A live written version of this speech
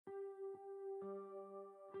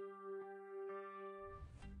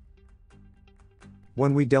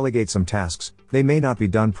When we delegate some tasks, they may not be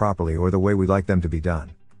done properly or the way we like them to be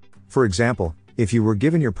done. For example, if you were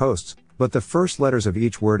given your posts, but the first letters of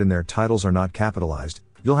each word in their titles are not capitalized,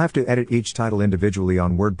 you'll have to edit each title individually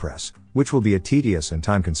on WordPress, which will be a tedious and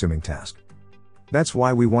time-consuming task. That's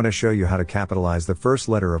why we want to show you how to capitalize the first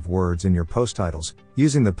letter of words in your post titles,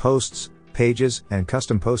 using the Posts, Pages, and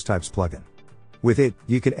Custom Post Types plugin. With it,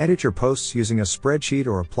 you can edit your posts using a spreadsheet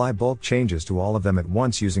or apply bulk changes to all of them at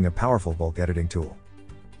once using a powerful bulk editing tool.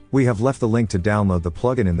 We have left the link to download the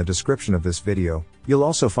plugin in the description of this video. You'll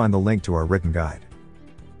also find the link to our written guide.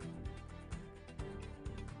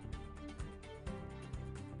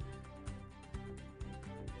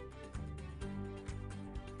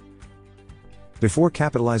 Before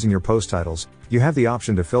capitalizing your post titles, you have the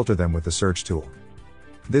option to filter them with the search tool.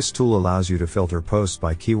 This tool allows you to filter posts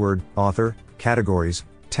by keyword, author, categories,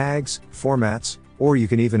 tags, formats, or you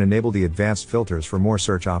can even enable the advanced filters for more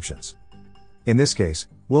search options. In this case,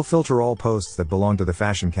 we'll filter all posts that belong to the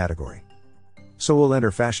fashion category. So we'll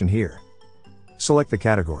enter fashion here. Select the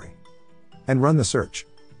category. And run the search.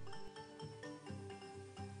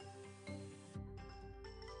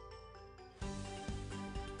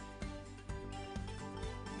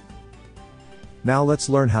 Now let's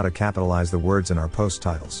learn how to capitalize the words in our post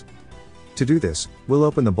titles. To do this, we'll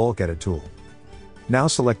open the bulk edit tool. Now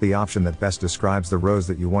select the option that best describes the rows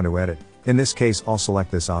that you want to edit. In this case, I'll select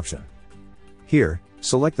this option. Here,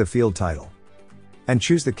 select the field title. And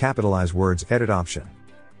choose the Capitalize Words Edit option.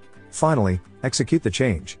 Finally, execute the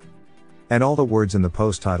change. And all the words in the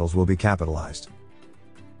post titles will be capitalized.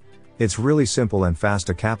 It's really simple and fast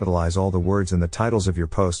to capitalize all the words in the titles of your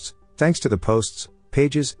posts, thanks to the Posts,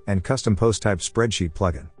 Pages, and Custom Post Type Spreadsheet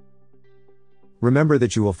plugin. Remember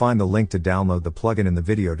that you will find the link to download the plugin in the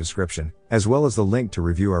video description, as well as the link to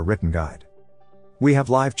review our written guide. We have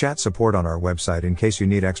live chat support on our website in case you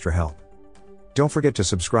need extra help. Don't forget to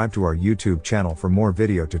subscribe to our YouTube channel for more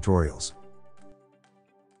video tutorials.